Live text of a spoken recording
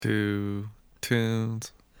Two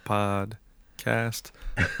Tunes podcast.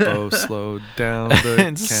 Bo slowed down the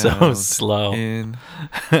It's so slow. in.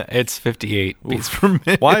 It's 58 beats per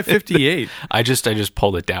minute. Why 58? I just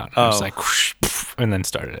pulled it down. I was Oh. like, whoosh, poof, and then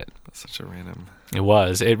started it. Such a random. It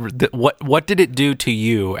was. What did it do to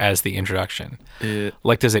you as the introduction? It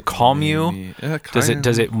Like, does it calm made you? me- yeah,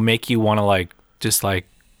 Does it make you want to just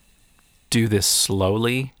do this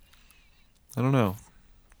slowly? I don't know.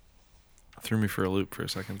 Threw me for a loop for a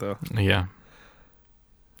second though. Yeah.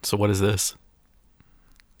 So what is this?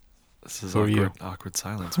 This is Who are you? awkward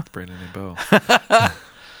silence with Brandon and Bo.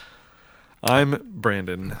 I'm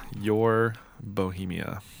Brandon. You're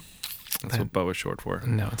Bohemia. That's what Bo is short for.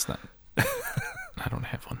 No, it's not. I don't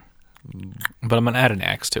have one. But I'm gonna add an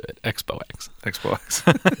X to it. Expo X.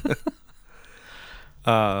 Xbox.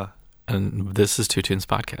 And this is Two Tunes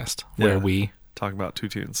Podcast, where Yeah. we Talk about two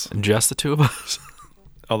tunes. just the two of us.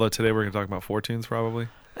 Although today we're going to talk about 4 tunes probably.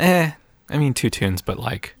 I mean 2 tunes, but We're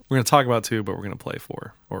going to talk about 2, but we're going to play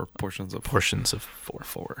 4 or portions of portions of 4.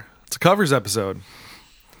 4. It's a covers episode.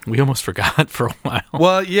 We almost forgot for a while.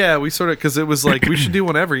 Well, yeah, we sort of, because it was like we should do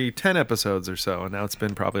one every 10 episodes or so, and now it's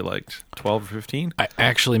been probably like 12 or 15. I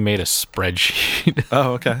actually made a spreadsheet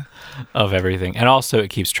Oh, okay. of everything, and also it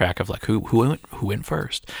keeps track of who went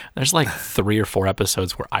first. There's 3 or 4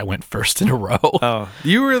 episodes where I went first in a row. Oh,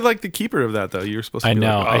 you were like the keeper of that, though. You were supposed to I be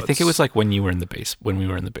know. like, oh, I think it it's was when you were in the when we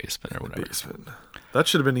were in the basement or whatever. basement. That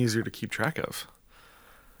should have been easier to keep track of,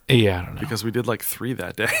 Yeah, I don't know. because we did like 3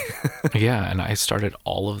 that day. Yeah, and I started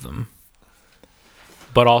all of them.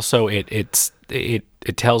 But also it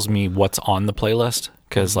tells me what's on the playlist,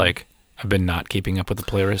 because I've been not keeping up with the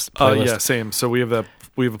playlist. Oh, yeah, same. So we have a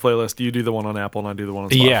playlist. You do the one on Apple, and I do the one on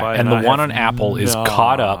Spotify. Yeah, and the I one have on Apple is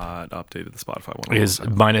caught up. Not updated the Spotify one. Is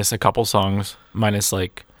minus a couple songs, minus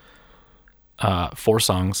 4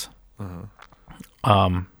 songs.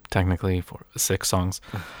 Technically 6 songs.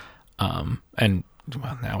 And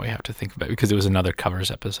well, now we have to think about it because it was another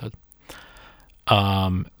covers episode.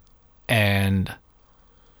 And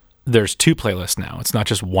there's 2 playlists now. It's not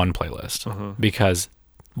just one playlist, because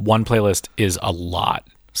one playlist is a lot.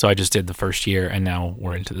 So I just did the first year, and now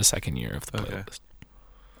we're into the second year of the Okay. playlist.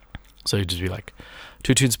 So you just be like,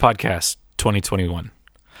 Two Tunes Podcast 2021,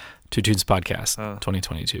 Two Tunes Podcast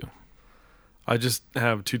 2022. I just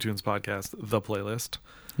have Two Tunes Podcast, the playlist,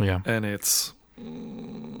 Yeah. and it's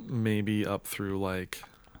maybe up through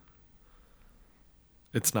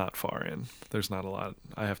it's not far in. There's not a lot.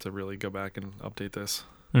 I have to really go back and update this.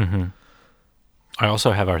 Mm-hmm. I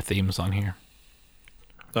also have our themes on here.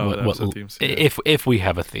 Oh, the episode themes. Yeah. If we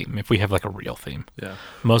have a theme, if we have a real theme. Yeah.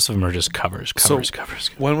 Most of them are just covers.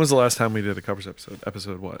 When was the last time we did a covers episode?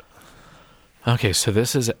 Episode what? Okay, so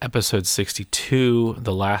this is episode 62.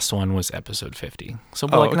 The last one was episode 50. So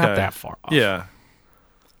we're not okay. that far off. Yeah.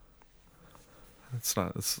 It's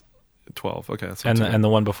 12. Okay. That's And the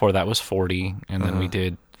one before that was 40, and then we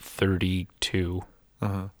did 32,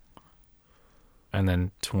 uh-huh. and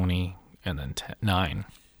then 20, and then 9.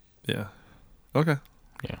 Yeah. Okay.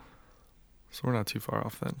 Yeah. So we're not too far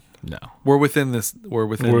off then. No. We're within this. We're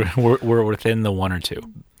within. We're within the 1 or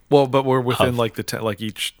 2. Well, but we're within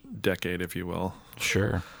each decade, if you will.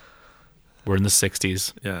 Sure. We're in the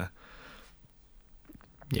 60s. Yeah.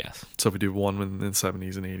 Yes. So if we do one in the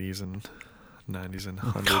 70s and 80s and 90s and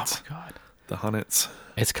 100s, Oh my God. the hundreds.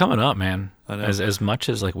 It's coming up, man. I know. As much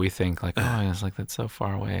as we think it's that's so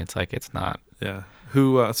far away. It's it's not. Yeah.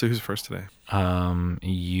 So who's first today?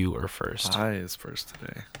 You are first. I is first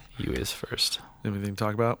today. You is first. Anything to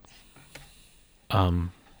talk about?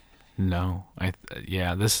 No.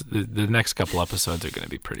 The next couple episodes are going to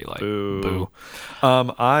be pretty boo.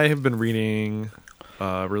 I have been reading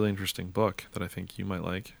a really interesting book that I think you might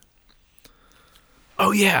like.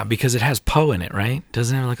 Oh yeah, because it has Poe in it, right?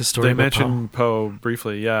 Doesn't it have a story They about mentioned Poe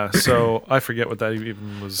briefly, yeah. So I forget what that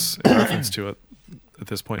even was in reference to at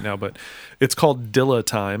this point now, but it's called Dilla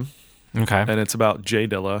Time, Poe? Okay. and it's about Jay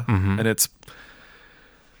Dilla, and it's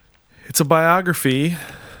a biography,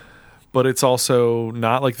 but it's also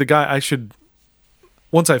not the guy.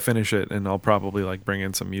 Once I finish it, and I'll probably bring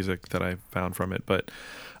in some music that I found from it, but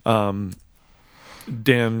Dan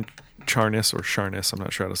Charnas or Sharnas, I'm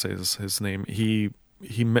not sure how to say his name.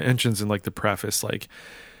 He mentions in the preface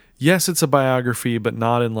yes, it's a biography, but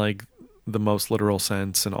not in the most literal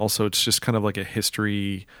sense, and also it's just kind of a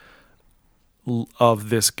history of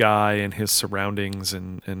this guy and his surroundings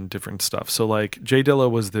and different stuff. So Jay Dilla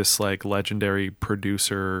was this legendary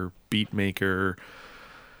producer, beat maker,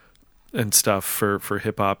 and stuff for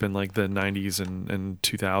hip hop in like the 90s and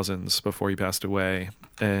 2000s before he passed away.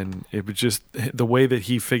 And it was just the way that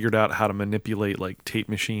he figured out how to manipulate like tape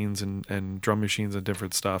machines and drum machines and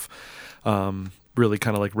different stuff. Really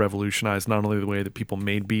kind of like revolutionized not only the way that people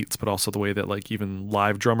made beats, but also the way that like even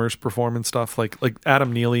live drummers perform and stuff, like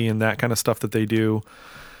Adam Neely and that kind of stuff that they do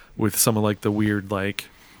with some of like the weird like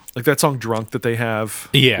that song Drunk that they have,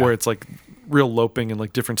 where it's like real loping and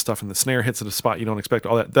like different stuff, and the snare hits at a spot you don't expect.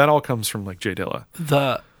 All that all comes from like Jay Dilla.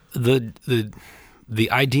 The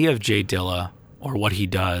idea of Jay Dilla, or what he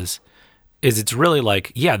does, is it's really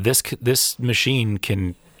like, yeah, this machine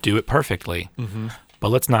can do it perfectly, but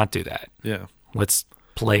let's not do that. Yeah. Let's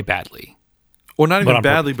play badly. Or not even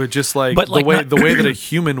badly, but just like the way that a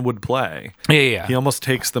human would play. Yeah. He almost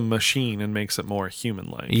takes the machine and makes it more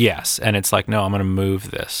human-like. Yes, and it's like, no, I'm going to move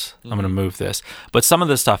this. I'm going to move this. But some of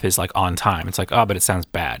the stuff is like on time. It's like, oh, but it sounds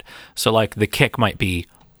bad. So like the kick might be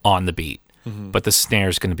on the beat, but the snare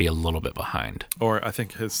is going to be a little bit behind. Or I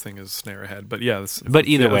think his thing is snare ahead. But yeah. But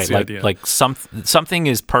either way, like something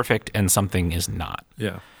is perfect and something is not.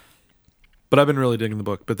 Yeah. But I've been really digging the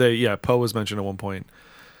book. But Poe was mentioned at one point.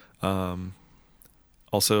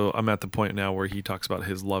 Also, I'm at the point now where he talks about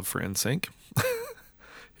his love for NSYNC.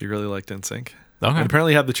 He really liked NSYNC. Okay. And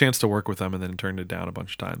apparently had the chance to work with them and then turned it down a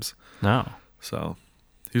bunch of times. No. So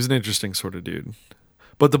he was an interesting sort of dude.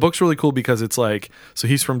 But the book's really cool because it's like, so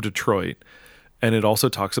he's from Detroit, and it also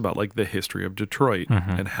talks about like the history of Detroit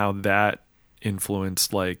and how that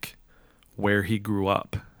influenced like where he grew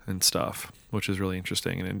up and stuff, which is really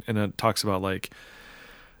interesting. And it talks about like,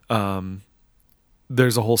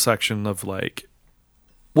 there's a whole section of like,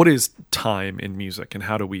 what is time in music and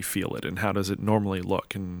how do we feel it and how does it normally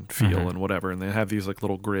look and feel and whatever. And they have these like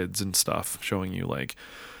little grids and stuff showing you like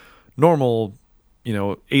normal,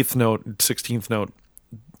 8th note, 16th note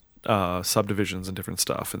subdivisions and different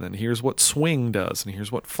stuff. And then here's what swing does, and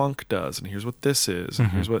here's what funk does, and here's what this is, and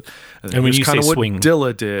here's what, and when you kind of what swing,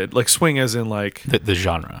 Dilla did, like swing as in like the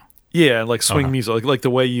genre. Yeah, like swing music, like the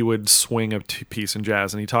way you would swing a piece in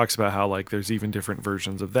jazz. And he talks about how like there's even different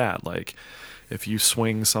versions of that. Like if you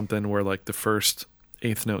swing something where like the first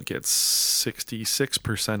 8th note gets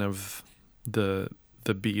 66% of the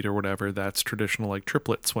beat or whatever, that's traditional like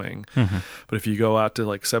triplet swing. But if you go out to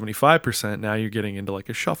like 75%, now you're getting into like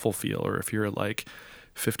a shuffle feel. Or if you're at like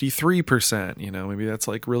 53%, maybe that's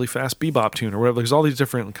like really fast bebop tune or whatever. There's all these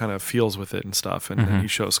different kind of feels with it and stuff. And then he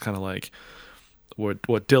shows kind of like what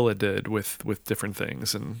Dilla did with different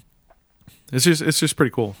things, and it's just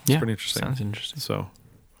pretty cool. It's pretty interesting. Sounds interesting. So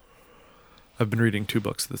I've been reading 2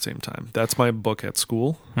 books at the same time. That's my book at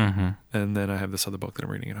school, and then I have this other book that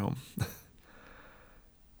I'm reading at home.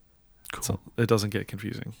 Cool. So it doesn't get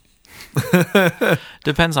confusing.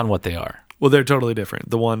 Depends on what they are. Well, they're totally different.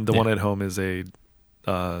 The one at home is a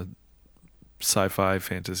sci-fi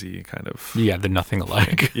fantasy kind of. Yeah, they're nothing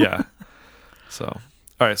alike. Yeah. So,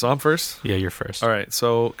 all right. So I'm first. Yeah, you're first. All right.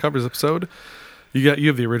 So covers episode. You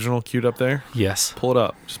have the original queued up there. Yes. Pull it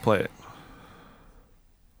up. Just play it.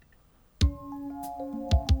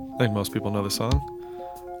 I think most people know the song.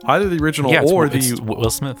 Either the original or the Will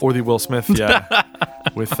Smith. Or the Will Smith, yeah.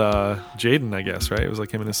 With Jaden, I guess, right? It was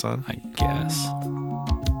like him and his son. I guess.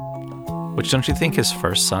 Which, don't you think his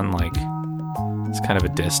first son, like, it's kind of a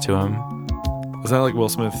diss to him? Was that like Will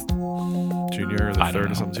Smith Jr. or the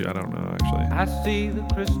third or something too? I don't know, actually. I see the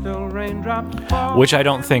crystal raindrops fall. Which I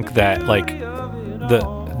don't think that, like,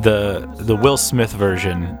 the Will Smith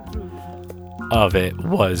version of it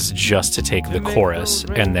was just to take the chorus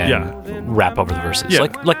and then rap over the verses,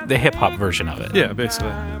 like the hip hop version of it. Yeah, basically.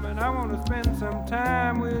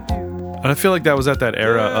 And I feel like that was at that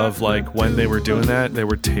era of like when they were doing that, they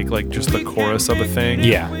would take like just the chorus of a thing,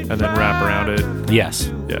 and then rap around it. Yes.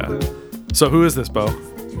 Yeah. So who is this, Bo?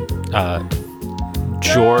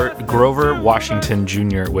 Grover Washington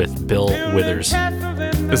Jr. with Bill Withers.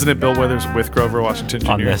 Isn't it Bill Withers with Grover Washington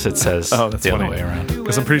Jr.? On this it says that's the funny. other way around.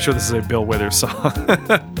 Because I'm pretty sure this is a Bill Withers song.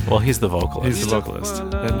 Well, he's the vocalist. He's the vocalist.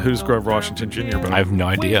 And who's Grover Washington Jr.? I have no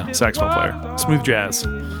idea. Saxophone player. Smooth jazz.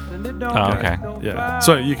 Oh, okay. Yeah.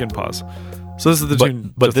 So you can pause. So this is the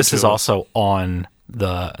tune. But this is also on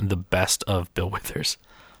the best of Bill Withers.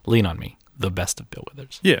 Lean on Me. The best of Bill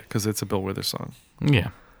Withers. Yeah, because it's a Bill Withers song. Yeah.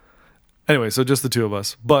 Anyway, so just the two of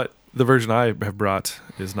us. But the version I have brought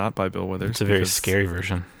is not by Bill Withers. It's a very scary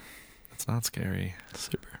version. It's not scary.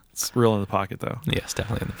 Super. It's real in the pocket, though. Yes,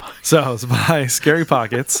 definitely in the pocket. So it's by Scary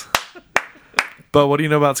Pockets. But what do you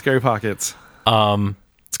know about Scary Pockets? It's a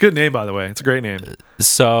good name, by the way. It's a great name.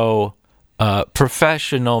 So,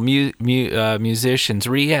 professional musicians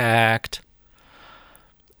react.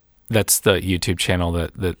 That's the YouTube channel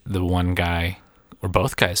that the one guy or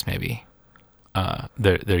both guys maybe,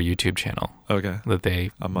 their YouTube channel. Okay. That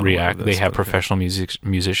they I'm unaware react. of this, They have but okay. professional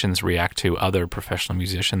musicians react to other professional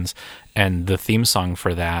musicians, and the theme song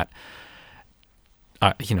for that.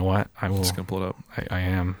 You know what? I will. Just gonna pull it up. I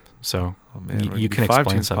am. So Oh man, you can Five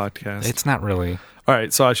explain Tunes something. podcast. It's not really. All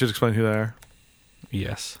right, so I should explain who they are.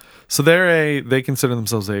 Yes. So they consider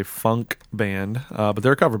themselves a funk band, but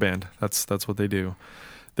they're a cover band. That's what they do.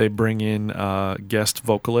 They bring in guest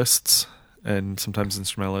vocalists and sometimes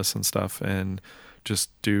instrumentalists and stuff, and just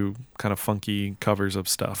do kind of funky covers of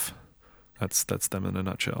stuff. That's them in a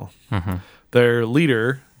nutshell. Mm-hmm. Their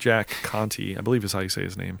leader, Jack Conte, I believe is how you say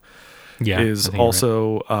his name, Yeah. is I think you're right.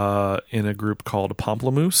 also in a group called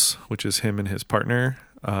Pomplamoose, which is him and his partner,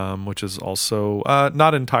 which is also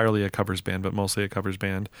not entirely a covers band, but mostly a covers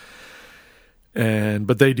band.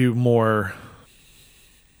 But they do more.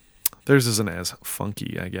 Theirs isn't as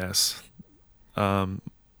funky, I guess.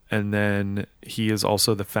 And then he is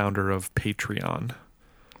also the founder of Patreon,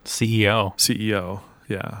 CEO,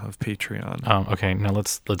 yeah, of Patreon. Okay. Now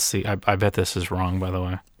let's see. I bet this is wrong. By the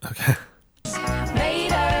way.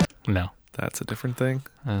 Okay, No. that's a different thing.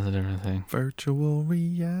 That's a different thing. Virtual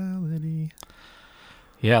reality.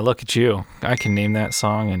 Yeah, look at you. I can name that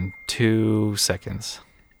song in 2 seconds.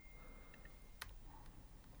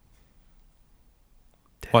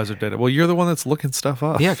 Why is it dead? Well, you're the one that's looking stuff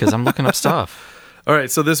up. Yeah, because I'm looking up stuff. All right,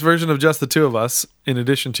 so this version of Just the Two of Us, in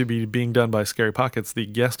addition to being done by Scary Pockets, the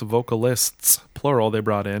guest vocalists, plural, they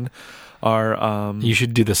brought in are... You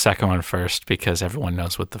should do the second one first because everyone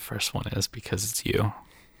knows what the first one is because it's you.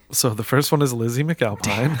 So the first one is Lizzie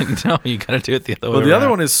McAlpine. No, you got to do it the other way. Well, the other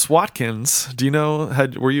around. one is Swatkins. Do you know,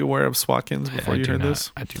 were you aware of Swatkins before you heard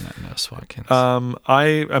this? I do not know Swatkins.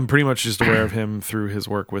 I'm pretty much just aware of him through his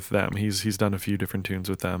work with them. He's done a few different tunes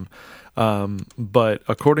with them. But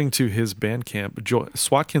according to his Bandcamp,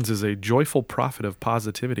 Swatkins is a joyful prophet of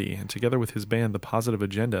positivity, and together with his band, The Positive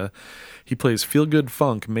Agenda, he plays feel-good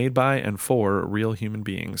funk made by and for real human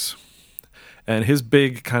beings. And his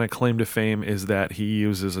big kind of claim to fame is that he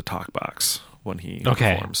uses a talk box when he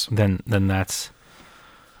performs. Then that's...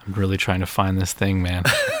 I'm really trying to find this thing, man.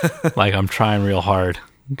 Like, I'm trying real hard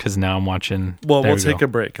because now I'm watching... Well, There we'll we take go. a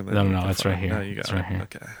break. And then No, you no, can it's find right it. here. No, you got It's it. right here.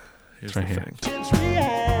 Okay. Here's It's right the here. thing.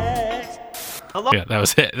 Yeah, that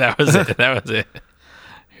was it. That was it. That was it.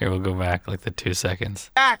 Here, we'll go back like the 2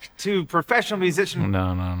 seconds. Back to professional musician.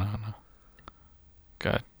 No.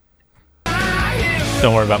 Good.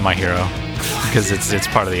 Don't worry about My Hero because it's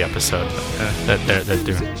part of the episode that they're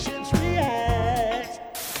doing.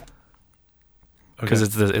 Because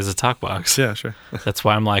it's a talk box. Yeah, sure. That's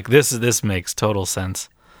why I'm like, this makes total sense.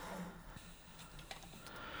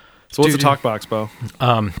 So what's a Dude. talk box, Bo?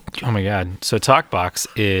 Oh my god! So TalkBox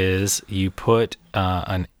is you put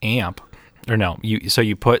an amp, or no,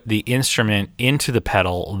 you put the instrument into the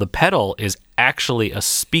pedal. The pedal is actually a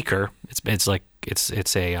speaker. It's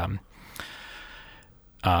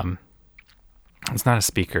not a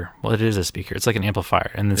speaker. Well, it is a speaker. It's like an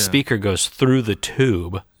amplifier, and the Yeah. speaker goes through the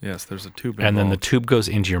tube, Yes, there's a tube and then the involved. tube goes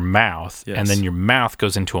into your mouth, Yes. and then your mouth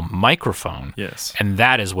goes into a microphone, Yes. and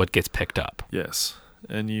that is what gets picked up. Yes.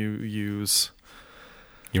 And you use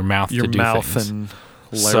Your mouth your to do mouth things. and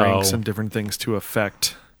larynx So- and different things to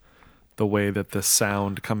affect the way that the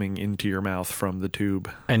sound coming into your mouth from the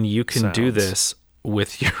tube. And you can do sounds. this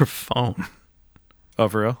with your phone. Oh,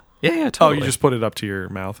 for real? Yeah, Oh, totally. you just put it up to your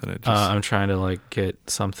mouth and it just... I'm trying to like get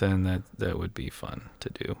something that would be fun to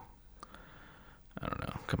do. I don't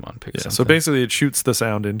know. Come on, pick yeah. something. So basically it shoots the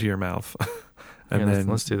sound into your mouth. And Yeah, then,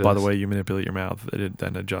 let's do by the this. way you manipulate your mouth, it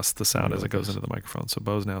then adjusts the sound Yeah, as it goes this. into the microphone. So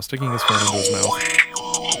Bo's now sticking his phone into his mouth.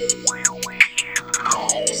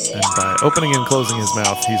 And by opening and closing his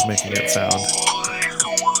mouth, he's making it sound.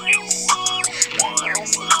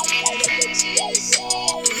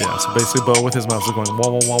 Yeah, so basically Bo with his mouth is going wah,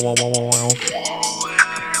 wah, wah, wah, wah, wah, wah.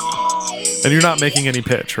 And you're not making any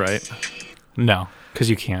pitch, right? No, because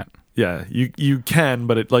you can't. Yeah, you can,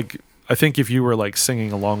 but it like... I think if you were like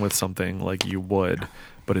singing along with something, like you would,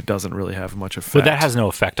 but it doesn't really have much effect. But that has no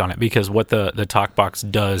effect on it because what the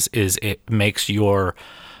TalkBox does is it makes your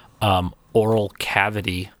oral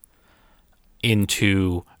cavity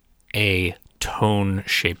into a tone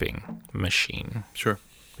shaping machine Sure.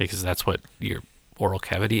 because that's what your oral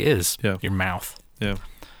cavity is. Yeah. Your mouth. Yeah.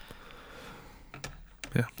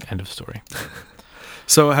 Yeah. End of story.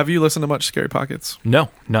 So have you listened to much Scary Pockets? No,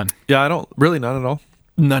 none. Yeah, I don't really, not at all.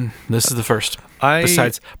 None. This is the first. I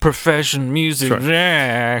Besides professional music. Sure.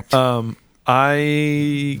 act.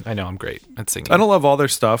 I I know I'm great at singing. I don't love all their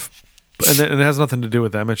stuff, and it has nothing to do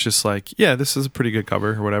with them. It's just like, yeah, this is a pretty good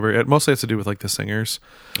cover or whatever. It mostly has to do with like the singers,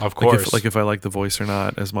 Of course. like if I like the voice or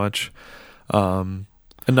not as much. And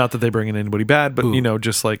not that they bring in anybody bad, but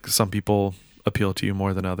just like some people appeal to you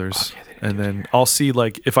more than others. And then I'll see,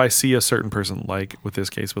 like, if I see a certain person, like with this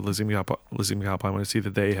case with Lizzie McAlpine, when I see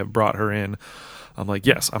that they have brought her in, I'm like,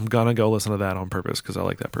 yes, I'm gonna go listen to that on purpose because I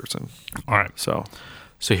like that person. All right. So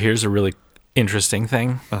here's a really interesting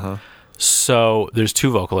thing. So there's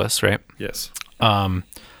 2 vocalists, right? Yes.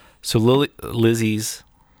 So Lizzie's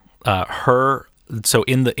so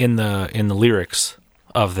in the lyrics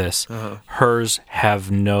of this, hers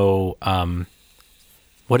have no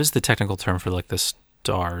what is the technical term for like the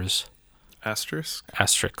stars?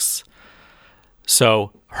 Asterisks.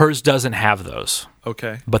 So hers doesn't have those.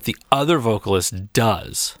 Okay. But the other vocalist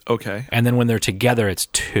does. Okay. And then when they're together, it's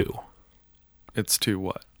 2. It's 2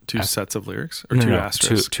 what? 2 sets of lyrics or 2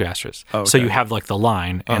 asterisks? 2 asterisks. Oh, okay. So you have like the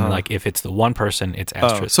line, and like if it's the one person, it's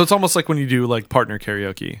asterisk. So it's almost like when you do like partner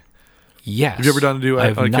karaoke. Yes. Have you ever done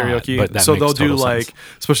karaoke? But that so makes they'll do total like, sense.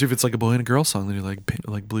 especially if it's like a boy and a girl song, then you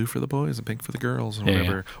like blue for the boys and pink for the girls and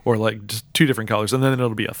whatever, or like just 2 different colors, and then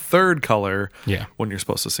it'll be a third color when you're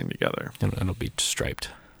supposed to sing together. And it'll be striped.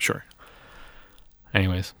 Sure.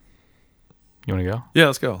 Anyways, you want to go? Yeah,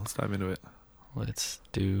 let's go. Let's dive into it. Let's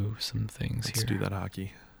do some things Let's here. do that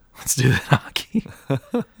hockey. Let's do that hockey.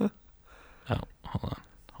 Oh, hold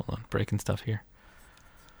on. Breaking stuff here.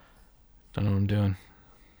 Don't know what I'm doing.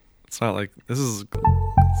 It's not like this is.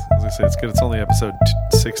 As I say, it's good. It's only episode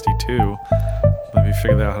 62. Let me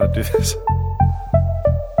figure out how to do this.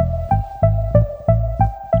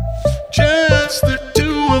 Just the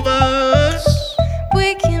 2 of us.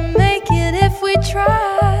 We can make it if we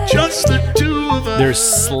try. Just the 2 of us. There's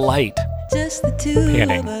slight Just the 2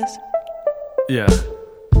 panning. of us. Yeah,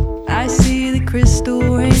 I see the crystal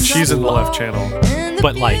raindrops she's in the left channel. and the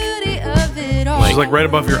But, like- beauty of it all. She's like right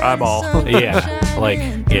above your eyeball.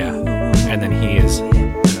 And then he is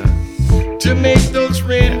To make those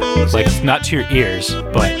rainbows. like not to your ears,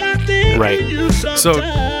 but right. So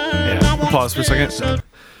pause for a second.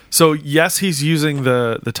 So yes, he's using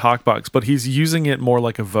the talk box, but he's using it more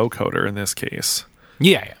like a vocoder in this case.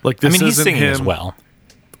 Yeah. Like, I this mean, he's isn't singing as him. well.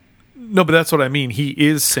 No, but that's what I mean. He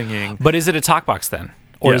is singing. But is it a talk box then,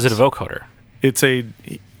 or is it Yes. a vocoder? It's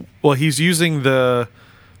he's using the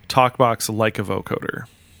talk box like a vocoder.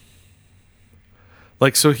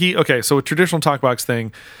 Like, so so a traditional talk box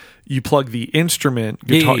thing, you plug the instrument,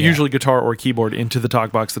 guitar, usually guitar or keyboard, into the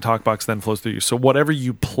talk box then flows through you. So whatever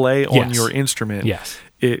you play on Yes. your instrument, Yes.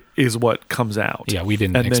 it is what comes out. Yeah, we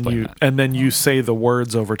didn't and explain that. And then you say the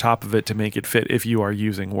words over top of it to make it fit if you are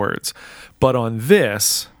using words. But on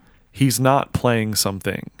this, he's not playing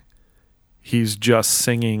something. He's just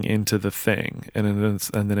singing into the thing, and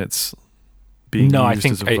then it's being used I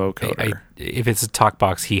think as a vocoder. if it's a talk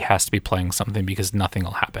box, he has to be playing something because nothing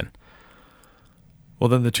will happen. Well,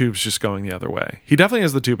 then the tube's just going the other way. He definitely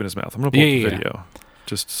has the tube in his mouth. I'm going to pull up the video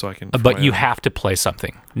just so I can. But you have to play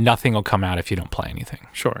something. Nothing will come out if you don't play anything.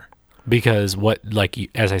 Sure. Because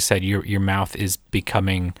as I said, your mouth is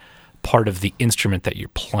becoming part of the instrument that you're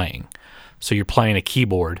playing. So you're playing a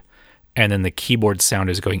keyboard, and then the keyboard sound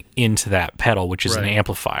is going into that pedal, which is an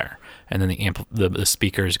amplifier, and then the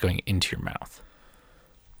speaker is going into your mouth.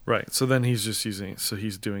 Right. So then he's just using. So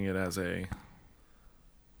he's doing it as a.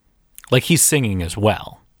 Like he's singing as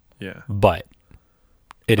well. Yeah. But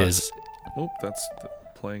it is. Oh, that's the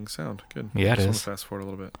playing sound. Good. Yeah, it I just is. want to fast forward a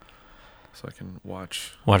little bit so I can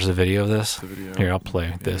watch. Watch the video of this. The video. Here, I'll play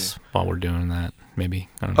Maybe. this while we're doing that. Maybe.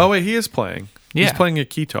 I don't know. Oh wait, he is playing. He's Yeah. playing a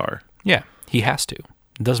guitar. Yeah, he has to.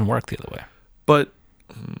 It doesn't work the other way. But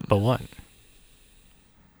But what?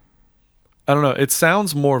 I don't know. It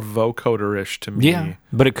sounds more vocoder-ish to me. Yeah,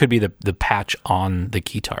 but it could be the patch on the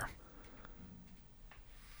guitar.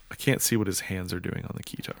 I can't see what his hands are doing on the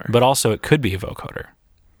guitar. But also, it could be a vocoder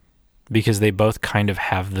because they both kind of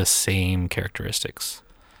have the same characteristics.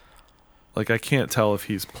 Like, I can't tell if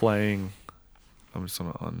he's playing. I'm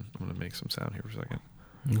gonna make some sound here for a second.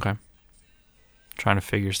 Okay. Trying to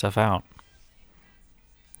figure stuff out.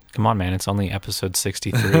 Come on, man. It's only episode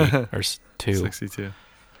 63 or 2. 62.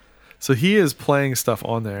 So he is playing stuff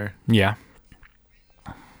on there. Yeah.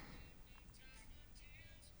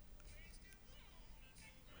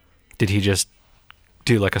 Did he just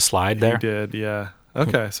do like a slide there? He did, yeah.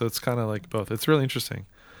 Okay, so it's kind of like both. It's really interesting.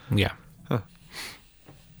 Yeah.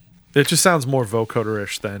 It just sounds more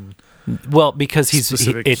vocoder-ish than. Well, because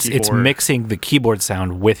Specific it's keyboard. mixing the keyboard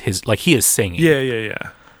sound with his, like he is singing.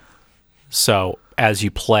 Yeah. So as you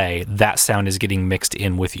play, that sound is getting mixed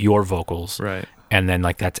in with your vocals. Right. And then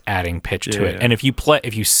like that's adding pitch to it. Yeah. And if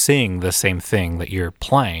you sing the same thing that you're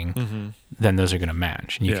playing, then those are going to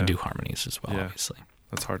match, and you can do harmonies as well, Yeah. obviously.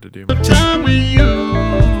 That's hard to do. Time with you.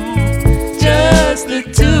 Just the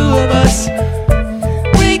 2 of us.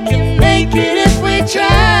 We can make it if we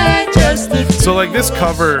try. Just the So like this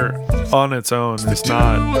cover on its own is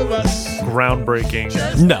not two of us.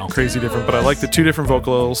 groundbreaking, No. crazy different, but I like the two different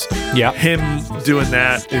vocals. Yeah. Him doing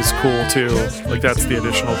that is cool too. Like that's the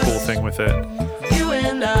additional cool thing with it. You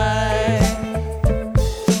and I.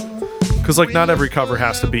 Because like not every cover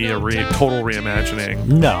has to be a total reimagining.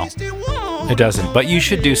 No, it doesn't. But you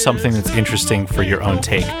should do something that's interesting for your own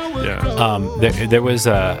take. Yeah. There was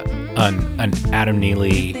an Adam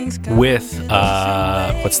Neely with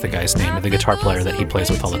what's the guy's name? The guitar player that he plays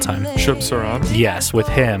with all the time. Shub Saran. Yes, with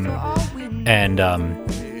him, and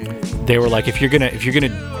they were like, if you're gonna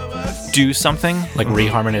do something like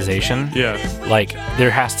reharmonization, Yeah. like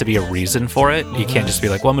there has to be a reason for it. You can't just be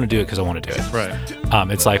like, well, I'm gonna do it because I want to do it.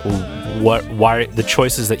 Right. It's like, why the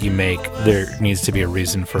choices that you make, there needs to be a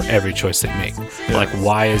reason for every choice that you make. Like,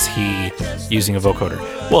 why is he using a vocoder?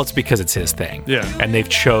 Well, it's because it's his thing. Yeah. And they've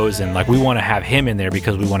chosen, like, we want to have him in there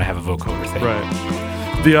because we want to have a vocoder thing.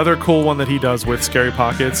 Right. The other cool one that he does with Scary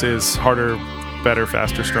Pockets is Harder, Better,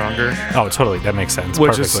 Faster, Stronger. Oh, totally. That makes sense.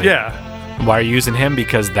 Which perfectly. is, yeah. Why are you using him?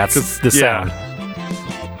 Because that's the yeah. sound.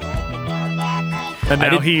 And I now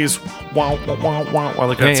did- he's wow, wow, wow, wow,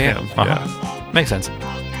 like that's him. Uh-huh. Yeah. Makes sense.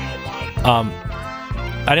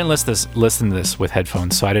 I didn't listen to this with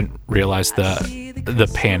headphones, so I didn't realize the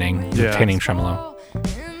panning, the Yeah. panning tremolo. In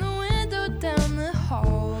the window down the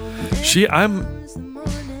hall. I'm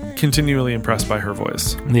continually impressed by her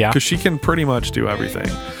voice. Yeah. Because she can pretty much do everything.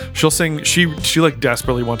 She'll sing, she like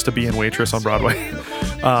desperately wants to be in Waitress on Broadway.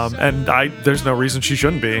 And there's no reason she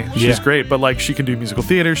shouldn't be. She's Yeah. great, but like she can do musical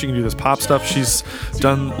theater, she can do this pop stuff. She's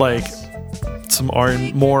done like some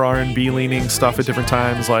more R&B leaning stuff at different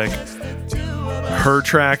times. Like her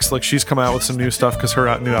tracks, like she's come out with some new stuff because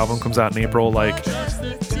her new album comes out in April. Like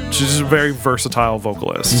she's just a very versatile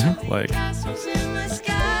vocalist. Like Castles in the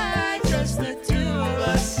sky. Just the two of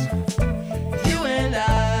us. You and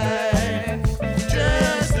I.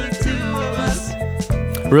 Just the two of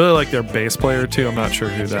us. really like their bass player too. I'm not sure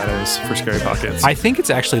who that is for Scary Pockets. I think it's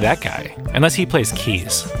actually that guy, unless he plays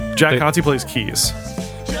keys. Jack the- Conte plays keys.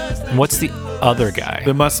 What's the other guy?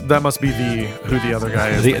 That must be who the other guy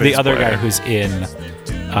is. The bass other player. guy who's in,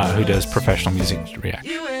 who does professional music react.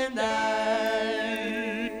 You and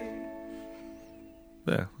I.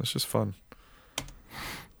 Yeah, that's just fun.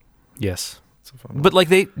 Yes, It's a fun one. but like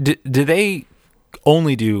do they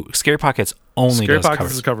only do Scary Pockets? Only Scary does Pockets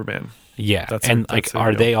covers. is a cover band. Yeah, That's and it- like, that's the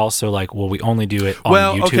are deal. they also like? Well, we only do it on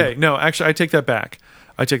Well, YouTube. okay, no, actually, I take that back.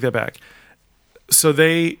 So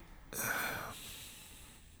they,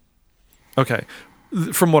 okay,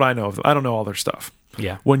 from what I know of them, I don't know all their stuff.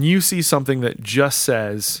 Yeah. When you see something that just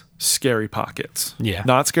says Scary Pockets, Yeah.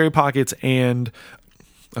 not Scary Pockets and,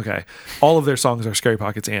 okay, all of their songs are Scary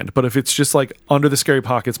Pockets and, but if it's just like under the Scary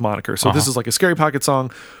Pockets moniker, so this is like a Scary Pocket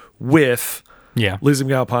song with Yeah. Lizzie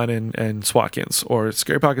McAlpine and Swatkins, or a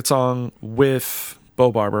Scary Pocket song with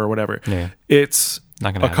Bo Barber or whatever. Yeah. It's Not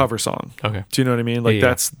a gonna happen. cover song. Okay. Do you know what I mean? Like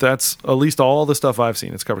Yeah. that's at least all the stuff I've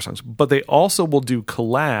seen. It's cover songs, but they also will do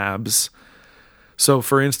collabs. So,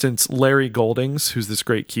 for instance, Larry Goldings, who's this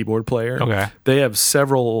great keyboard player, Okay. they have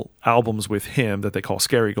several albums with him that they call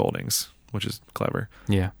Scary Goldings, which is clever,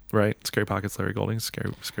 Yeah. right? Scary Pockets, Larry Goldings,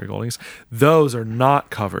 Scary Goldings. Those are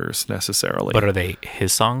not covers necessarily. But are they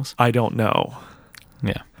his songs? I don't know.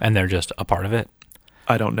 Yeah, and they're just a part of it.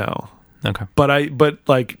 I don't know. Okay. But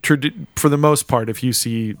like for the most part, if you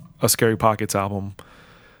see a Scary Pockets album,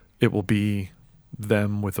 it will be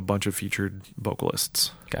them with a bunch of featured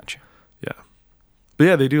vocalists. Gotcha. Yeah. But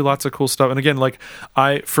yeah, they do lots of cool stuff. And again, like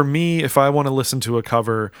for me, if I want to listen to a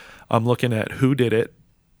cover, I'm looking at who did it,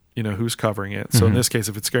 you know, who's covering it. So in this case,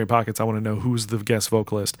 if it's Scary Pockets, I want to know who's the guest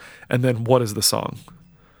vocalist and then what is the song,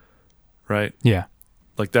 right? Yeah.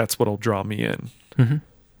 Like that's what'll draw me in.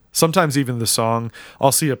 Sometimes even the song,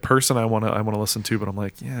 I'll see a person I want to listen to, but I'm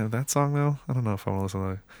like, yeah, that song though, I don't know if I want to listen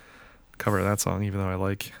to the cover of that song, even though I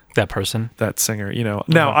like That person. that singer. You know,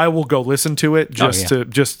 now I will go listen to it just yeah.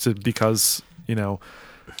 to because you know,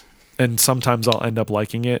 and sometimes I'll end up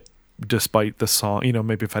liking it despite the song. You know,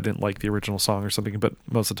 maybe if I didn't like the original song or something, but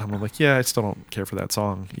most of the time I'm like, yeah, I still don't care for that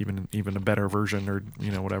song, even a better version or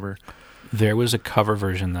you know whatever. There was a cover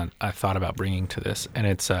version that I thought about bringing to this, and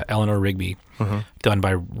it's Eleanor Rigby, done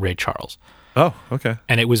by Ray Charles. Oh, okay.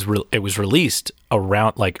 And it was released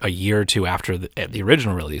around like a year or two after the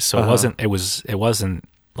original release, so it wasn't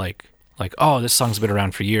like oh, this song's been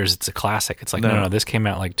around for years, it's a classic. It's like no, this came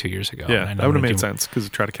out like 2 years ago. Yeah, and that would have I'm made gonna sense because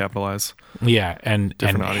try to capitalize. Yeah, and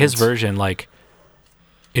Different his audience. version, like,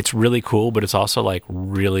 it's really cool, but it's also like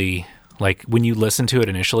really Like when you listen to it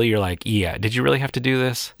initially, you're like, yeah, did you really have to do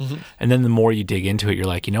this? And then the more you dig into it, you're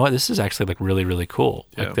like, you know what? This is actually like really, really cool.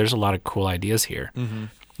 Like Yeah. there's a lot of cool ideas here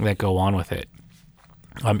that go on with it.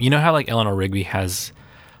 You know how like Eleanor Rigby has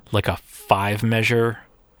like a 5-measure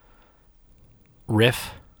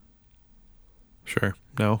riff? Sure.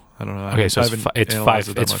 No, I don't know. Okay, so I it's, haven't it's analyzed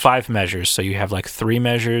 5. it that It's much. 5 measures. So you have like 3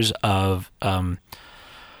 measures of 4,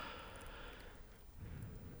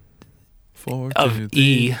 of 2, 3.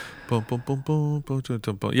 E, Boom, boom, boom, boom, boom, boom,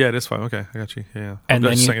 boom, boom. Yeah, it is 5. Okay, I got you. Yeah. and I'm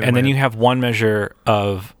then just you saying it in my you head. have 1 measure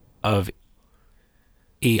of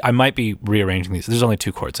E. I might be rearranging these. There's only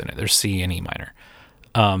 2 chords in it. There's C and E minor.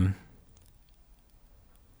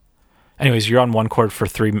 Anyways, you're on 1 chord for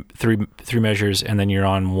three measures, and then you're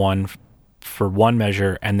on 1 for 1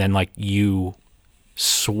 measure, and then like you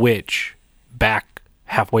switch back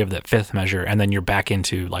halfway of that 5th measure, and then you're back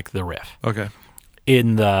into like the riff. Okay.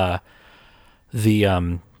 In the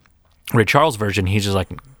Ray Charles version, he's just like,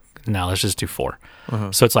 no, let's just do 4.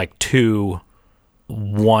 So it's like 2,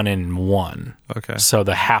 1, and 1. Okay. So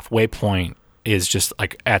the halfway point is just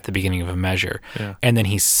like at the beginning of a measure. Yeah. And then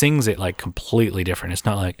he sings it like completely different. It's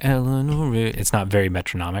not like Eleanor Rigby. It's not very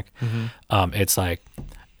metronomic. It's like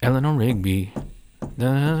Eleanor Rigby.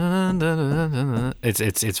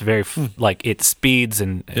 It's very like it speeds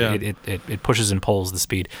and Yeah. it pushes and pulls the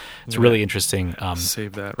speed. It's a really interesting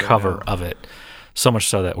Save that right cover now. of it. So much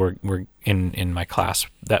so that we're in my class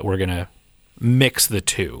that we're gonna mix the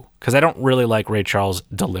two, because I don't really like Ray Charles'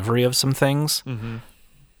 delivery of some things,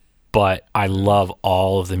 but I love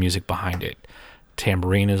all of the music behind it.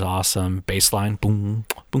 Tambourine is awesome. Bass line, boom,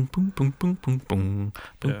 boom, boom, boom, boom, boom, boom, boom,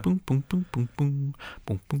 Yeah. boom, boom, boom, boom, boom,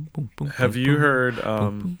 boom, boom, boom, boom. Have boom, you boom. heard,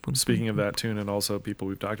 boom, boom, speaking of that tune and also people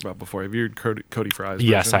we've talked about before, have you heard Cody Fry's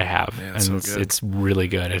Yes, version? I have, Man, and so it's, good. it's really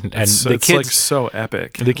good. And It's- the it's kids, like so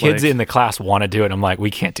epic. the kids Like, in the class want to do it. I'm like,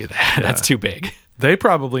 we can't do that. That's too big. they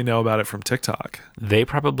probably know about it from TikTok. They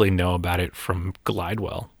probably know about it from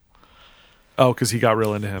Glidewell. Oh, because he got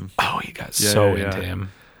real into him. Oh, he got Yeah, so yeah, into yeah.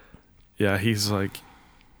 him. Yeah, he's like,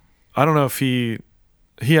 I don't know if he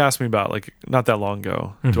asked me about like not that long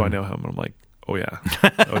ago. Do I know him? And I'm like, oh yeah,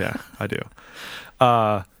 oh yeah, I do.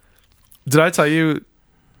 Did I tell you?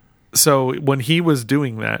 So when he was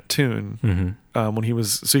doing that tune, when he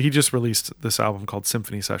was, so he just released this album called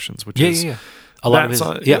Symphony Sessions, which is A lot of his,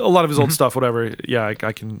 a lot of his old stuff, whatever. Yeah, I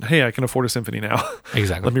can afford a symphony now.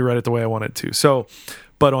 exactly. Let me write it the way I want it to. So,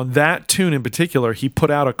 but on that tune in particular, he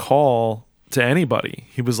put out a call to anybody.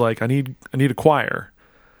 He was like, I need a choir.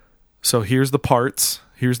 So here's the parts,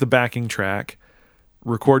 here's the backing track,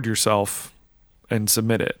 record yourself and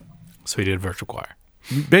submit it. So he did virtual choir,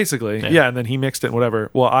 Basically. Yeah, and then he mixed it and whatever.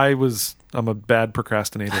 Well, I'm a bad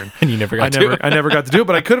procrastinator. and you never got to. I never got to do it,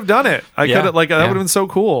 but I could have done it. I Yeah, could have, like, that yeah. would have been so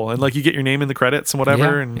cool. And like you get your name in the credits and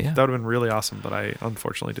whatever, Yeah, and yeah. that would have been really awesome, but I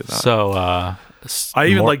unfortunately did not. So I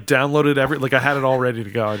even like downloaded I had it all ready to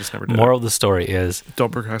go. I just never did. moral of the story is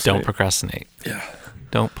Don't procrastinate. don't procrastinate. Yeah.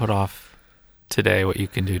 Don't put off today what you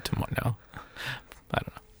can do tomorrow. No, I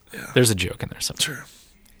don't know. Yeah. There's a joke in there somewhere. Sure.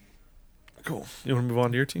 Cool. You want to move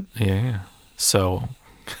on to your team? Yeah. So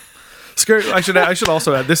Scary. I should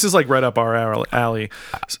also add. This is like right up our alley.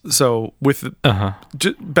 So with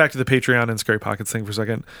back to the Patreon and Scary Pockets thing for a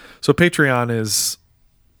second. So Patreon is,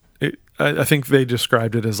 I think they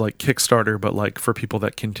described it as like Kickstarter, but like for people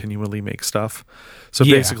that continually make stuff. So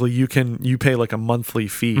Yeah. basically, you pay like a monthly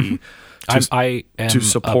fee. I am to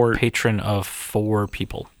support- a patron of 4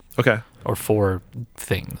 people Okay. or 4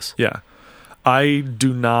 things. Yeah. I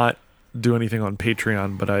do not do anything on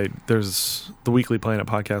Patreon, but there's the Weekly Planet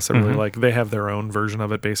podcast I really like. They have their own version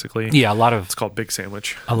of it basically. Yeah, a lot It's called Big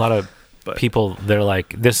Sandwich. of But- people, they're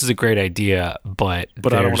like, this is a great idea, but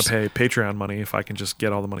But I don't want there's- to pay Patreon money if I can just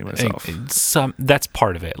get all the money myself. that's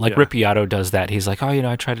part of it. Like Yeah. Rippiato does that. He's like,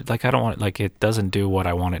 I tried it. Like, I don't want it. Like, it doesn't do what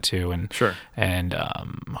I want it to. And Sure. And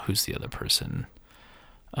who's the other person?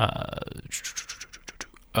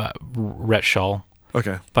 Rhett Shaw.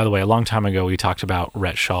 Okay. By the way, a long time ago we talked about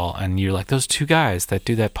Rhett Shaw, and you're like, those 2 guys that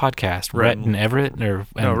do that podcast, Rhett and Everett, No,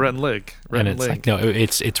 Rhett and Lig. and it's like, no,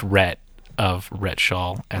 it's Rhett of Rhett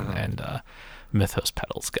Shaw and Mythos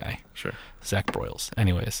Pedals guy. Sure. Zach Broyles.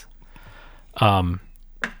 Anyways,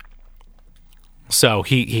 so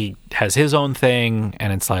he has his own thing,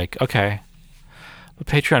 and it's like, okay, but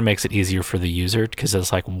Patreon makes it easier for the user because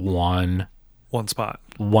it's like one Spot.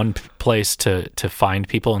 place to find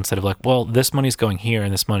people instead of like, well, this money's going here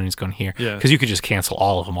and this money's going here. Yeah. Because you could just cancel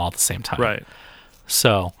all of them all at the same time. Right.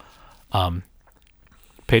 So,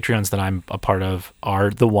 Patreons that I'm a part of are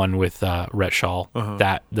the one with Rhett Shaw,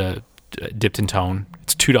 that the Dipped in Tone.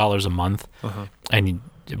 It's $2 a month, and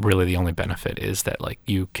really the only benefit is that like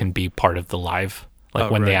you can be part of the live, like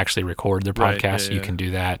when they right. actually record their Right, podcast, yeah, you yeah. can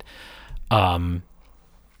do that.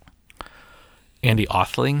 Andy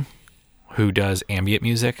Othling, who does ambient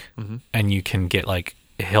music, Mm-hmm. and you can get like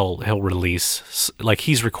he'll release, like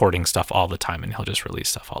he's recording stuff all the time, and he'll just release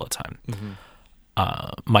stuff all the time.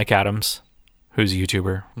 Mm-hmm. Mike Adams, who's a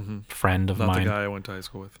YouTuber, friend of Not mine. the guy I went to high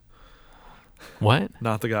school with. What?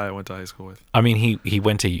 Not the guy I went to high school with. I mean, he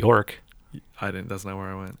went to York. I didn't. That's not where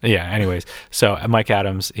I went. Yeah. Anyways, so Mike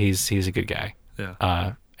Adams, he's a good guy.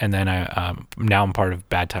 Yeah. And then now I'm part of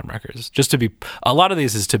Bad Time Records. Just to be, a lot of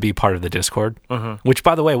these is to be part of the Discord. Which,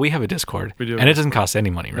 by the way, we have a Discord, We do have and a it doesn't cost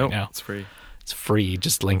any money right Nope, now. it's free. It's free.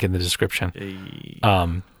 Just link in the description.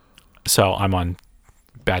 Hey. So I'm on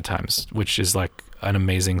Bad Times, which is like an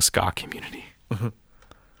amazing ska community.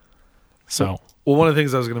 So Well, one of the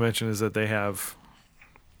things I was going to mention is that they have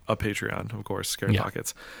a Patreon, of course, Scary Yeah.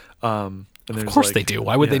 Pockets. And of there's course like- they do.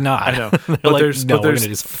 Why would they not? I know. They're But like, there's "No, but we're there's gonna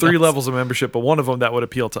do something 3 else." levels of membership, but one of them that would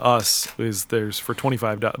appeal to us is there's for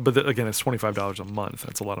 $25. But again, it's $25 a month.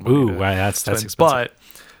 That's a lot of money. Ooh, to wow, that's spend. expensive. But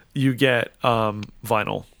you get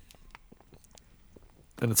vinyl,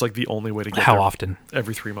 and it's like the only way to get How there often?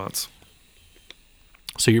 every 3 months.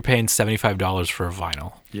 So you're paying $75 for a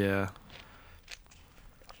vinyl. Yeah.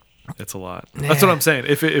 It's a lot. That's what I'm saying.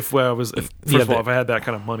 If first Yeah, of all, if I had that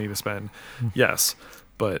kind of money to spend, yes,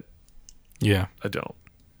 but Yeah. I don't.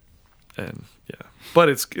 And yeah, but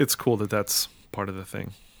it's cool that that's part of the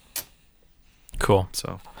thing. Cool.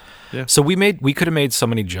 So So we could have made so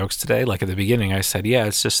many jokes today. Like at the beginning, I said, "Yeah,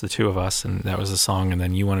 it's just the two of us," and that was the song. And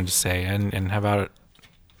then you wanted to say, "And how about it?"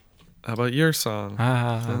 how about your song?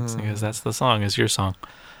 Because that's the song. Is your song?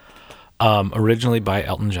 Originally by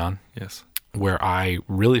Elton John. Yes. Where I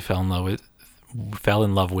really fell in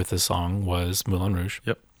love with the song was Moulin Rouge.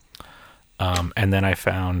 Yep. And then I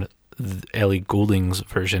found Ellie Goulding's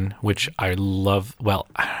version, which I love. Well,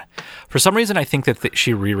 for some reason, I think that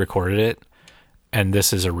she re-recorded it, and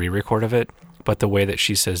this is a re-record of it. But the way that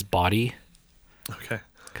she says "body," Okay.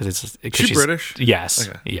 because She's British? Yes,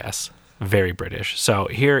 Okay. yes, very British. So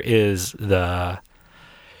here is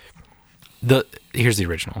here's the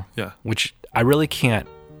original. Yeah. Which I really can't.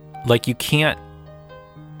 Like you can't.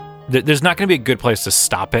 There's not going to be a good place to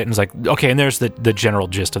stop it. And it's like, okay, and there's the general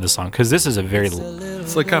gist of the song, because this is a very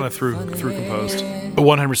It's like kind of through composed.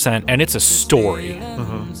 100%, and it's a story.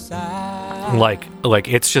 Like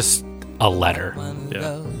it's just a letter.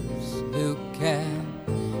 Yeah. Who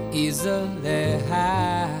can easily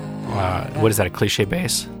hide. What is that? A cliche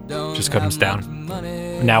bass? Just comes down.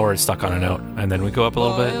 Now we're stuck on a note, and then we go up a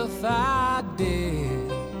little bit. If I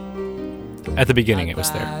did, At the beginning, it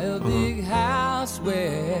was there. buy a big house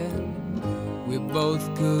where we both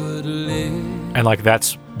could live. And like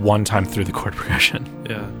that's one time through the chord progression.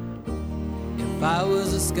 Yeah. If I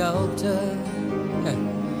was a sculptor,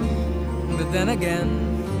 but then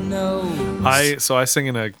again, no. I sing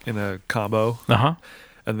in a combo, Uh huh.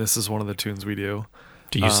 and this is one of the tunes we do.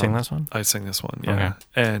 Do you sing this one? I sing this one, yeah. Okay.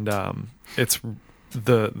 And it's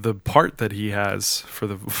the part that he has for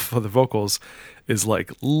the vocals is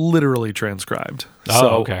like literally transcribed. Oh, so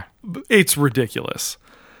okay. It's ridiculous.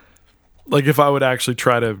 Like if I would actually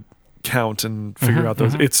try to count and figure out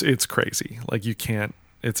those, it's crazy. Like you can't.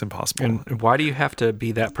 It's impossible. And why do you have to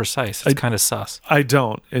be that precise? It's kind of sus. I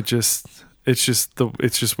don't. It's just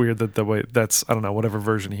weird that the way that's, I don't know, whatever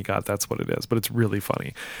version he got, that's what it is. But it's really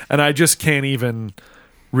funny, and I just can't even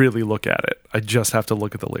really look at it. I just have to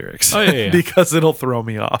look at the lyrics. Oh, yeah. because it'll throw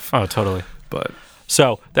me off. Oh, totally. But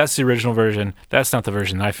So that's the original version. That's not the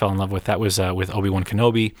version that I fell in love with. That was with Obi-Wan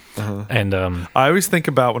Kenobi. And I always think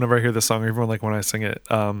about whenever I hear this song, or even like when I sing it,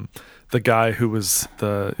 the guy who was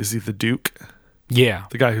is he the Duke? yeah,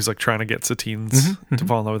 The guy who's like trying to get Satines to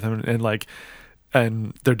fall in love with him,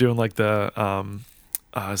 and they're doing like the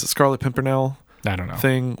is it Scarlet Pimpernel I don't know.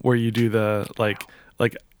 thing where you do the like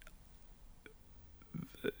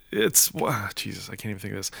it's Jesus, I can't even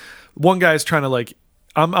think of this. One guy's trying to like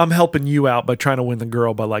I'm helping you out by trying to win the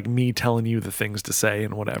girl by like me telling you the things to say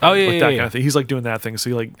and whatever. Oh, yeah, like yeah, that yeah. kind of thing. He's like doing that thing. So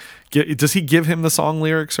he like does he give him the song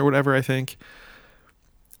lyrics or whatever? I think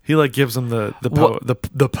he like gives him the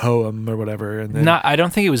poem or whatever. And then I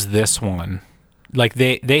don't think it was this one. Like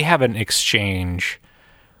they have an exchange,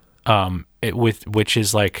 which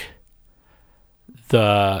is like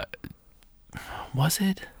was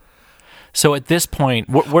it? So at this point,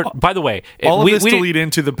 we're by the way, all of this we to lead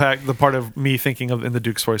into the part of me thinking of in the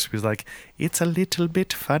Duke's voice, he was like, "It's a little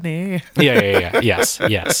bit funny." yeah. Yes.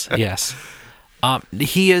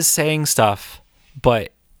 He is saying stuff,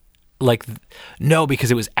 but like no,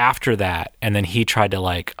 because it was after that, and then he tried to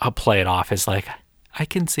like play it off as like I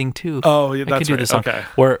can sing too. Oh, yeah, I that's can do right. this song. Okay.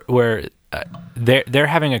 Where they're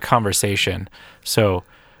having a conversation. So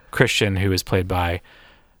Christian, who is played by,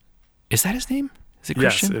 is that his name? Is it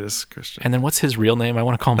Christian? Yes, it is Christian. And then what's his real name? I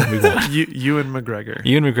want to call him Obi-Wan. Ewan McGregor.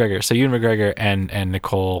 Ewan McGregor. So Ewan McGregor and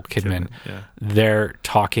Nicole Kidman, yeah. they're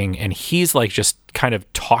talking, and he's like just kind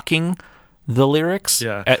of talking the lyrics.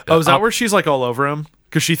 Yeah. Is that where she's like all over him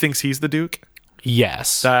because she thinks he's the Duke?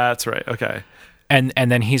 Yes. That's right. Okay. And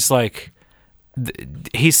then he's like,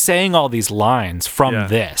 he's saying all these lines from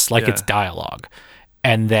this, like it's dialogue,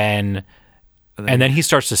 and then he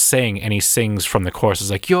starts to sing, and he sings from the chorus. It's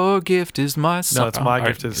like, your gift is my song. No, it's my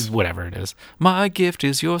gift is whatever it is. My gift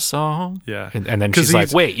is your song. Yeah. And then she's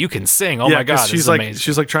like, wait, you can sing. Oh my God, she's this is like, amazing.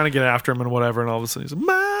 she's like trying to get after him and whatever, and all of a sudden he's like,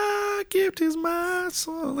 my gift is my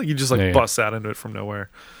song. Like he just like busts out into it from nowhere.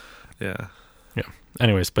 Yeah. Yeah.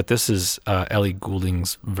 Anyways, but this is Ellie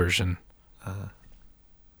Goulding's version.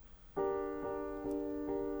 A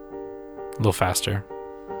little faster,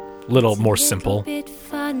 a little more simple. Bit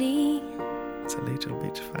funny. It's a little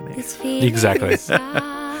bit funny. This feeling Exactly. inside.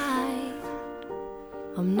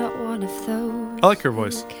 I'm not one of those. I like her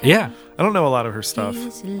voice. Yeah, I don't know a lot of her stuff.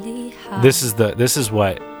 Easily hide. this is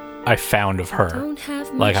what I found of her. Don't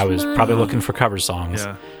have Like I much was probably money. looking for cover songs,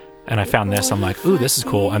 Yeah. and I found this. I'm like, ooh, this is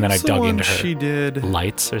cool. And then I It's the dug one into her she did.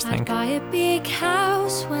 lights, I I'd think, buy a big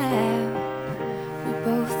house where we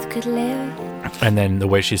both could live. and then the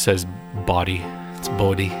way she says body, it's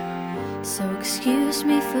body. So excuse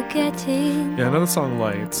me for getting, Yeah, another song,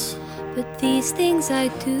 Lights. but these things I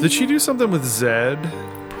do. Did she do something with Zed?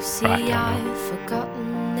 See, I don't know. I've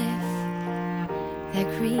forgotten if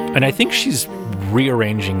they're green. And I think she's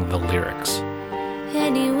rearranging the lyrics.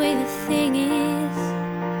 Anyway, the thing is,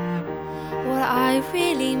 what I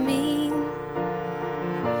really mean,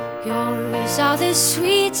 yours are the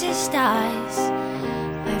sweetest eyes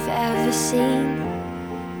I've ever seen.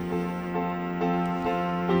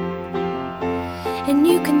 And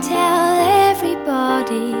you can tell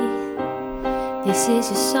everybody this is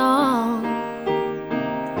your song.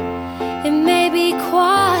 It may be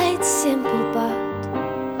quite simple, but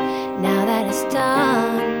now that it's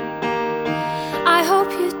done, I hope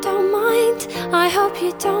you don't mind, I hope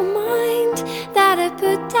you don't mind that I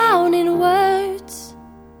put down in words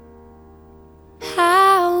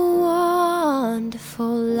how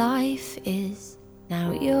wonderful life is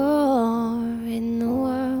now you're in the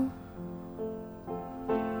world.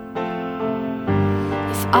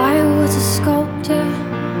 If I was a sculptor,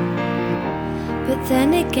 but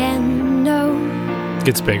then again, no.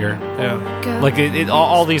 Gets bigger. Yeah. Girl. Like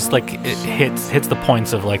all these like it hits the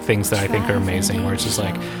points of like things that I think are amazing. Where it's just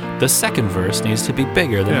like the second verse needs to be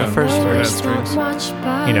bigger than Yeah. the first Yeah. verse. It's not much,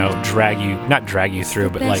 but You know, not drag you through,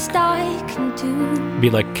 but like best I can do. be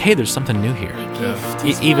like, hey, there's something new here. Gift E-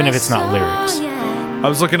 is even my if it's not lyrics. song, and I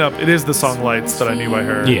was looking up. It is the song Lights that I knew by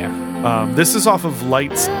her. Yeah. This is off of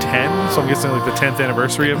Lights 10, so I'm guessing like the 10th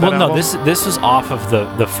anniversary of that Well, no, album. this is off of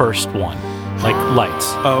the first one, like Lights.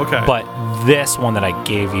 Oh, okay. But this one that I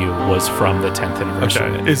gave you was from the 10th anniversary.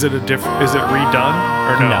 Okay. Is it Is it redone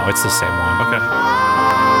or no? No, it's the same one. Okay.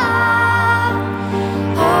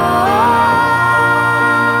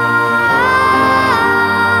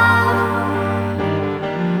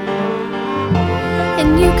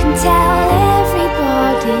 And you can tell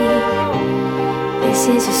everybody this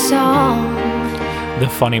is a song. The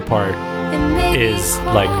funny part It may be is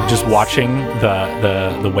like just quite watching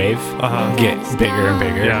the wave get bigger and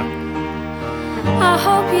bigger. Yeah. I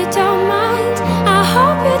hope you don't mind, I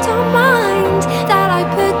hope you don't mind that I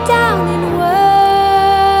put down in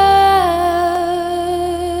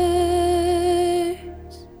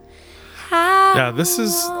words. Yeah, this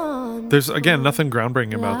is. There's again nothing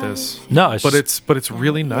groundbreaking about this. No, it's But just- it's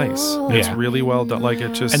really nice. It's Yeah. really well done. Like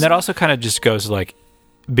it just. and that also kind of just goes like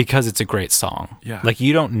because it's a great song. Yeah. Like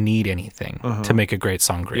you don't need anything to make a great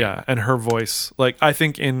song great. Yeah, and her voice, like I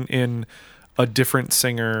think in a different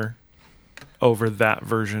singer over that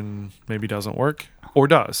version maybe doesn't work or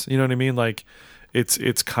does. You know what I mean? Like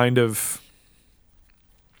it's kind of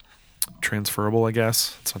transferable, I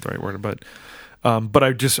guess. It's not the right word, but I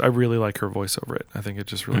really like her voice over it. I think it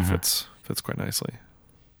just really fits quite nicely.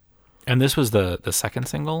 And this was the second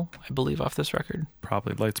single, I believe, off this record.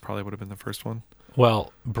 Probably Lights probably would have been the first one.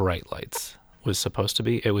 Well, Bright Lights was supposed to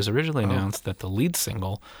be. It was originally announced that the lead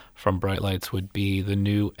single from Bright Lights would be the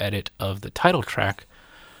new edit of the title track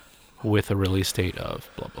with a release date of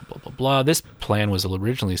blah, blah, blah, blah, blah. This plan was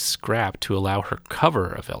originally scrapped to allow her cover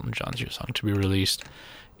of Elton John's Your Song to be released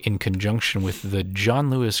in conjunction with the John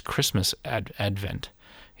Lewis Christmas Advent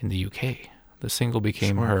in the UK. The single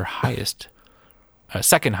became her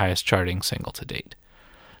second highest charting single to date.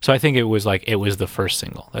 So I think it was the first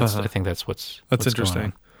single. That's I think that's what's going interesting.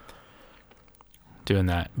 on. Doing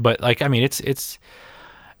that. But like, I mean, it's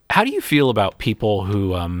how do you feel about people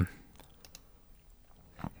who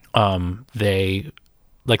they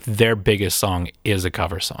like their biggest song is a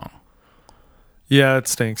cover song? Yeah, it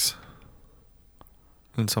stinks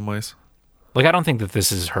in some ways. Like, I don't think that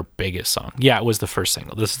this is her biggest song. Yeah, it was the first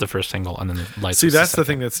single. This is the first single, and then the Lights. See, was that's the second.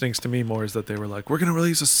 thing that stinks to me more is that they were like, we're going to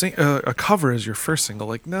release a cover as your first single.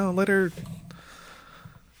 Like, no, let her.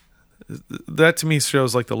 That to me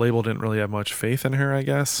shows like the label didn't really have much faith in her, I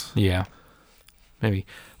guess. Yeah. Maybe.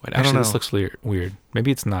 Wait, don't actually, this know. looks weird.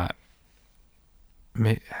 Maybe it's not.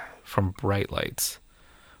 From Bright Lights.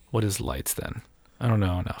 What is Lights then? I don't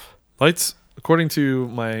know enough. Lights, according to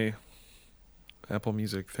my Apple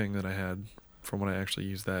Music thing that I had from when I actually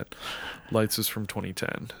used that, Lights is from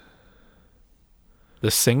 2010.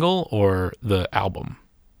 The single or the album?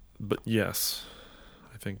 But yes,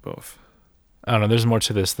 I think both. I don't know. There's more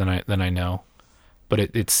to this than I know, but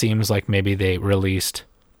it seems like maybe they released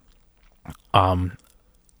an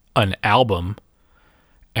album,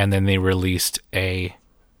 and then they released a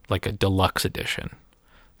deluxe edition.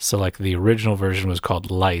 So like the original version was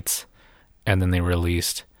called Lights, and then they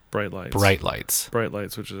released Bright Lights. Bright Lights. Bright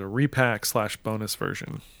Lights, which is a repack / bonus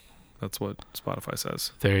version. That's what Spotify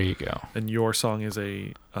says. There you go. And your song is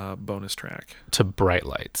a bonus track. To Bright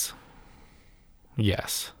Lights.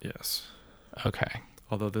 Yes. Yes. Okay.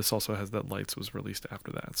 Although this also has that Lights was released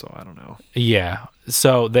after that, so I don't know. Yeah.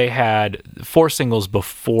 So they had 4 singles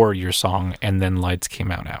before your song, and then Lights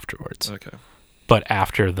came out afterwards. Okay. But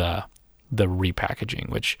after the repackaging,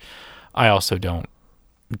 which I also don't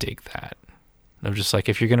dig that. I'm just like,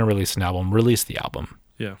 if you're going to release an album, release the album.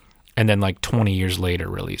 Yeah. And then like 20 years later,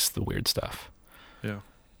 release the weird stuff. Yeah.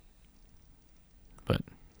 But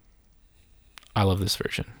I love this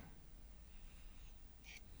version.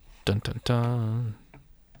 Dun dun dun.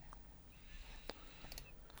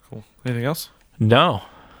 Cool. Anything else? No,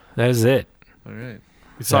 that is it. All right.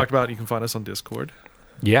 We talked about you can find us on Discord.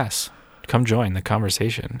 Yes. Come join the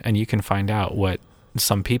conversation, and you can find out what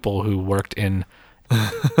some people who worked in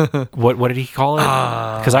what did he call it?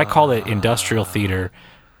 Because I called it industrial theater,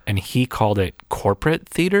 and he called it corporate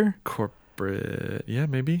theater. Corporate. Yeah,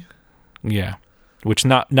 maybe. Yeah, which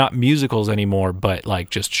not musicals anymore, but like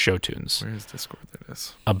just show tunes Where is Discord? There it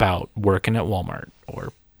is. about working at Walmart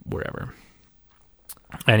or wherever.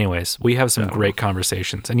 Anyways, we have some great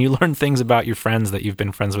conversations, and you learn things about your friends that you've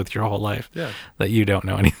been friends with your whole life that you don't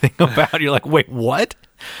know anything about. You're like, wait, what?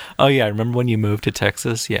 Oh yeah, remember when you moved to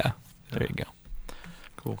Texas? Yeah, there you go.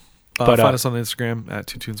 Cool. But, find us on Instagram at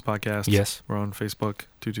Two Tunes Podcast. Yes. We're on Facebook,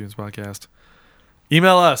 Two Tunes Podcast.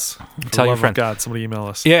 Email us. For Tell the your love of friends. God, somebody email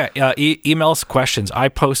us. Yeah, email us questions. I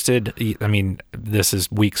posted. I mean, this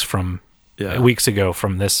is weeks ago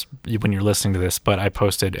from this when you're listening to this, but I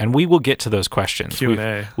posted, and we will get to those questions.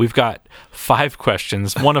 Q&A. We've got 5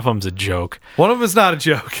 questions. One of them's a joke. One of them is not a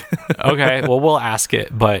joke. Okay, well we'll ask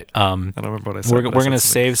it, but I don't remember what I said. we're but I going to said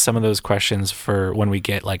something. save some of those questions for when we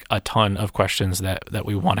get like a ton of questions that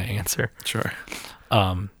we want to answer. Sure.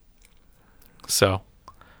 So,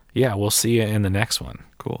 yeah, we'll see you in the next one.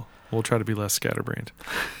 Cool. We'll try to be less scatterbrained.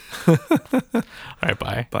 All right,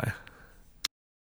 bye. Bye.